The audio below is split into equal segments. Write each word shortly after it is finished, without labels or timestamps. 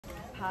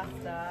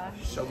pasta.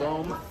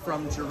 Shalom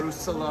from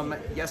Jerusalem.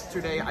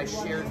 Yesterday I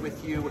shared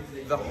with you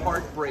the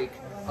heartbreak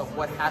of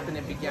what happened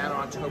and began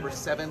on October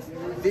 7th.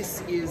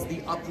 This is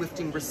the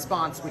uplifting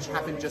response which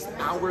happened just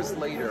hours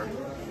later.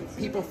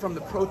 People from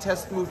the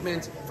protest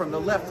movement, from the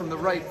left, from the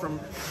right, from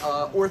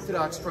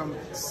Orthodox, from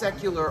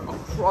secular,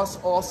 across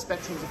all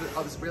spectrums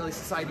of Israeli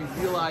society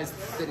realized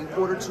that in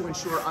order to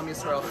ensure Am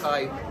Yisrael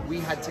Chai, we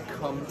had to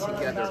come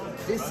together.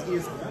 This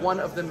is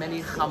one of the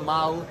many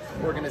Hamal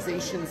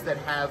organizations that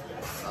have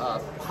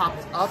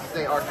popped up.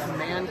 They are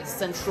command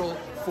central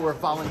for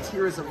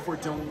volunteerism, for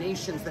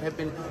donations that have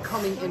been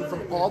coming in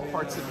from all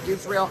parts of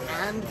Israel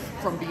and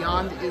from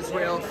beyond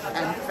Israel,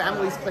 and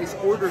families place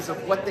orders of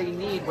what they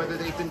need, whether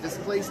they've been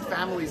displaced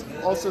families,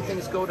 also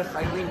things go to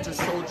Chaylim, to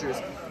soldiers.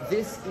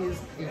 This is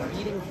the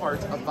beating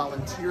heart of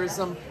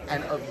volunteerism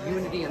and of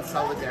unity and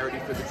solidarity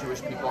for the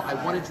Jewish people. I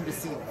wanted you to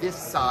see this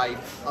side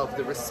of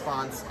the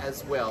response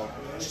as well.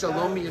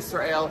 Shalom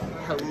Yisrael,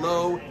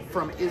 hello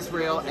from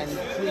Israel, and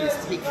please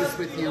take this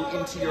with you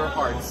into your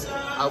hearts.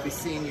 I'll be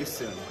seeing you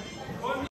soon.